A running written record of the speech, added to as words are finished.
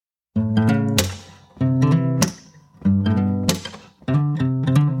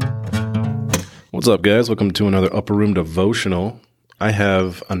What's up, guys? Welcome to another Upper Room Devotional. I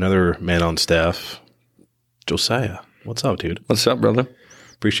have another man on staff, Josiah. What's up, dude? What's up, brother?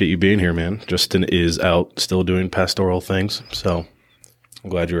 Appreciate you being here, man. Justin is out still doing pastoral things, so I'm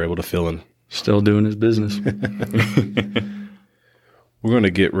glad you were able to fill in. Still doing his business. We're going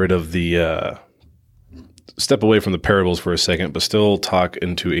to get rid of the step away from the parables for a second, but still talk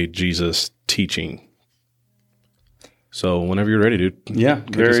into a Jesus teaching. So whenever you're ready, dude. Yeah,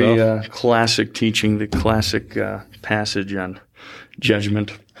 very classic teaching, the classic passage on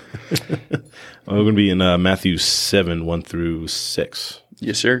judgment. We're going to be in Matthew 7, 1 through 6.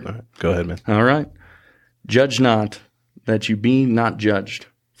 Yes, sir. All right, go ahead, man. All right. Judge not, that you be not judged.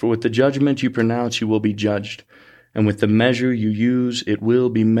 For with the judgment you pronounce, you will be judged. And with the measure you use, it will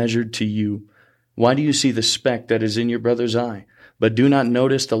be measured to you. Why do you see the speck that is in your brother's eye, but do not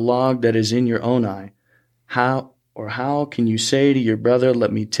notice the log that is in your own eye? How can you say to your brother,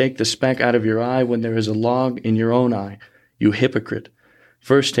 let me take the speck out of your eye when there is a log in your own eye? You hypocrite.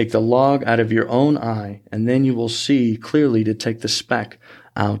 First take the log out of your own eye, and then you will see clearly to take the speck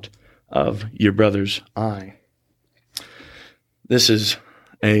out of your brother's eye. This is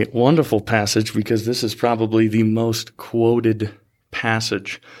a wonderful passage because this is probably the most quoted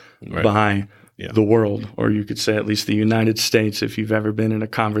passage by the world, or you could say at least the United States, if you've ever been in a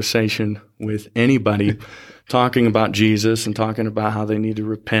conversation with anybody talking about Jesus and talking about how they need to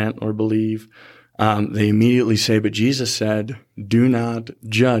repent or believe, they immediately say, but Jesus said, do not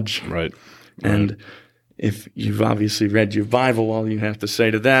judge. Right. And if you've obviously read your Bible, all you have to say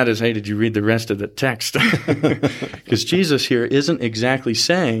to that is, hey, did you read the rest of the text? Because Jesus here isn't exactly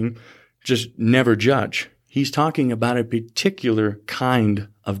saying just never judge. He's talking about a particular kind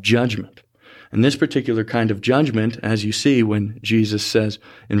of judgment. And this particular kind of judgment, as you see when Jesus says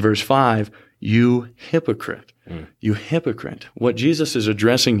in verse 5, you hypocrite, you hypocrite. What Jesus is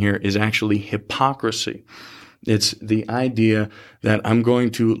addressing here is actually hypocrisy. It's the idea that I'm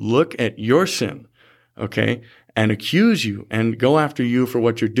going to look at your sin, okay, and accuse you and go after you for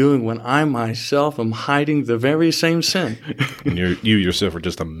what you're doing when I myself am hiding the very same sin. And you yourself are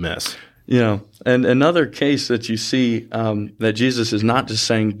just a mess. Yeah. And another case that you see that Jesus is not just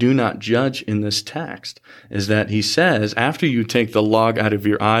saying do not judge in this text is that he says after you take the log out of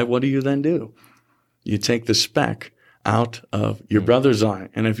your eye, what do you then do? You take the speck out of your brother's eye.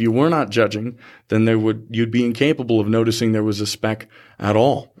 And if you were not judging, then you'd be incapable of noticing there was a speck at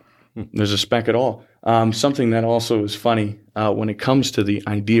all. There's a speck at all. Something that also is funny when it comes to the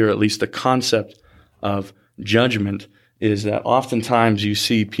idea, or at least the concept of judgment, is that oftentimes you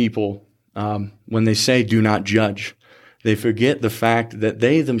see people when they say do not judge, they forget the fact that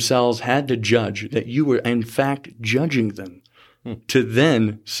they themselves had to judge, that you were in fact judging them, to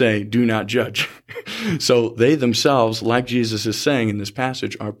then say do not judge. So they themselves, like Jesus is saying in this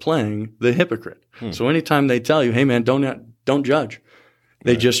passage, are playing the hypocrite. So anytime they tell you, hey man, don't judge,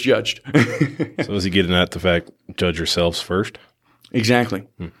 they just judged. So is he getting at the fact, judge yourselves first? Exactly.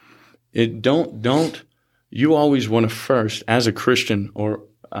 You always want to first, as a Christian,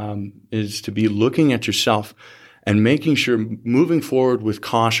 is to be looking at yourself and making sure, moving forward with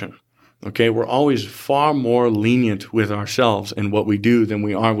caution. Okay, we're always far more lenient with ourselves and what we do than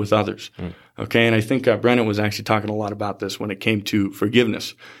we are with others. Okay, and I think Brennan was actually talking a lot about this when it came to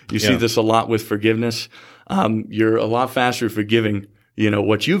forgiveness. You see this a lot with forgiveness. You're a lot faster forgiving,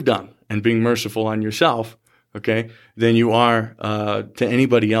 what you've done and being merciful on yourself, okay, than you are to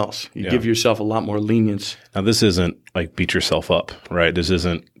anybody else. You give yourself a lot more lenience. Now, this isn't like beat yourself up, right? This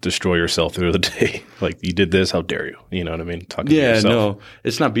isn't destroy yourself through the day. Like, you did this, how dare you? You know what I mean? Talking to yourself. No,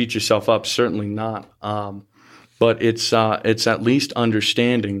 it's not beat yourself up, certainly not. But it's at least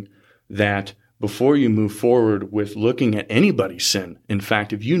understanding that before you move forward with looking at anybody's sin, in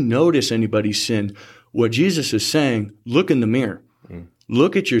fact, if you notice anybody's sin, what Jesus is saying, look in the mirror.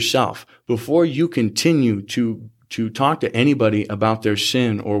 Look at yourself before you continue to talk to anybody about their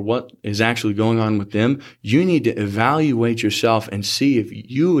sin or what is actually going on with them. You need to evaluate yourself and see if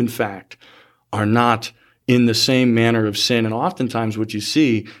you, in fact, are not in the same manner of sin. And oftentimes what you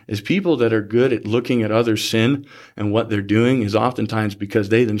see is people that are good at looking at others' sin and what they're doing is oftentimes because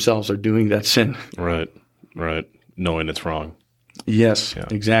they themselves are doing that sin. Right. Knowing it's wrong. Yes,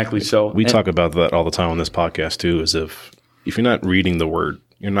 exactly. So we talk about that all the time on this podcast too, is if you're not reading the word,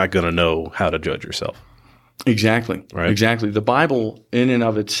 you're not going to know how to judge yourself. Exactly. Right. Exactly. The Bible in and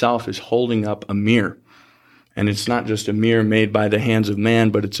of itself is holding up a mirror. And it's not just a mirror made by the hands of man,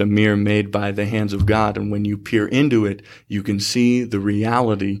 but it's a mirror made by the hands of God. And when you peer into it, you can see the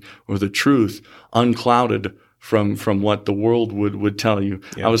reality or the truth unclouded from what the world would tell you.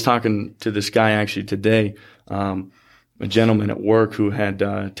 Yeah. I was talking to this guy actually today, a gentleman at work who had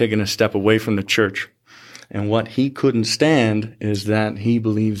taken a step away from the church. And what he couldn't stand is that he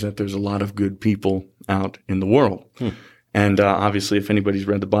believes that there's a lot of good people out in the world. And obviously, if anybody's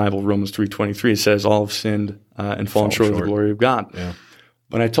read the Bible, Romans 3:23, it says all have sinned and fallen short of the glory of God. Yeah.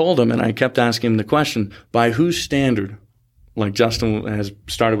 But I told him, and I kept asking him the question, by whose standard? Like Justin has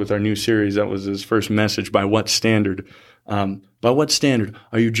started with our new series, that was his first message, by what standard? By what standard?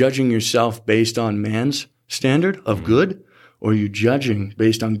 Are you judging yourself based on man's standard of good? Or are you judging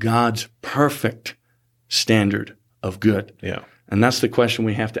based on God's perfect standard of good? Yeah. And that's the question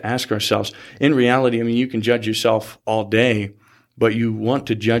we have to ask ourselves. In reality, I mean, you can judge yourself all day, but you want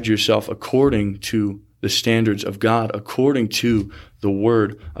to judge yourself according to the standards of God, according to the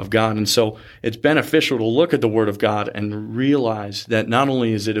Word of God. And so it's beneficial to look at the Word of God and realize that not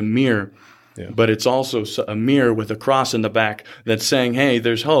only is it a mirror, but it's also a mirror with a cross in the back that's saying, hey,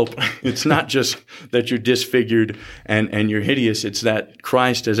 there's hope. It's not just that you're disfigured and you're hideous. It's that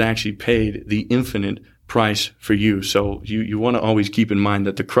Christ has actually paid the infinite price for you. So you want to always keep in mind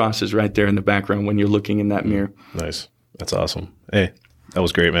that the cross is right there in the background when you're looking in that mirror. Nice. That's awesome. Hey, that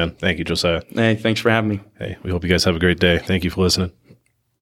was great, man. Thank you, Josiah. Hey, thanks for having me. Hey, we hope you guys have a great day. Thank you for listening.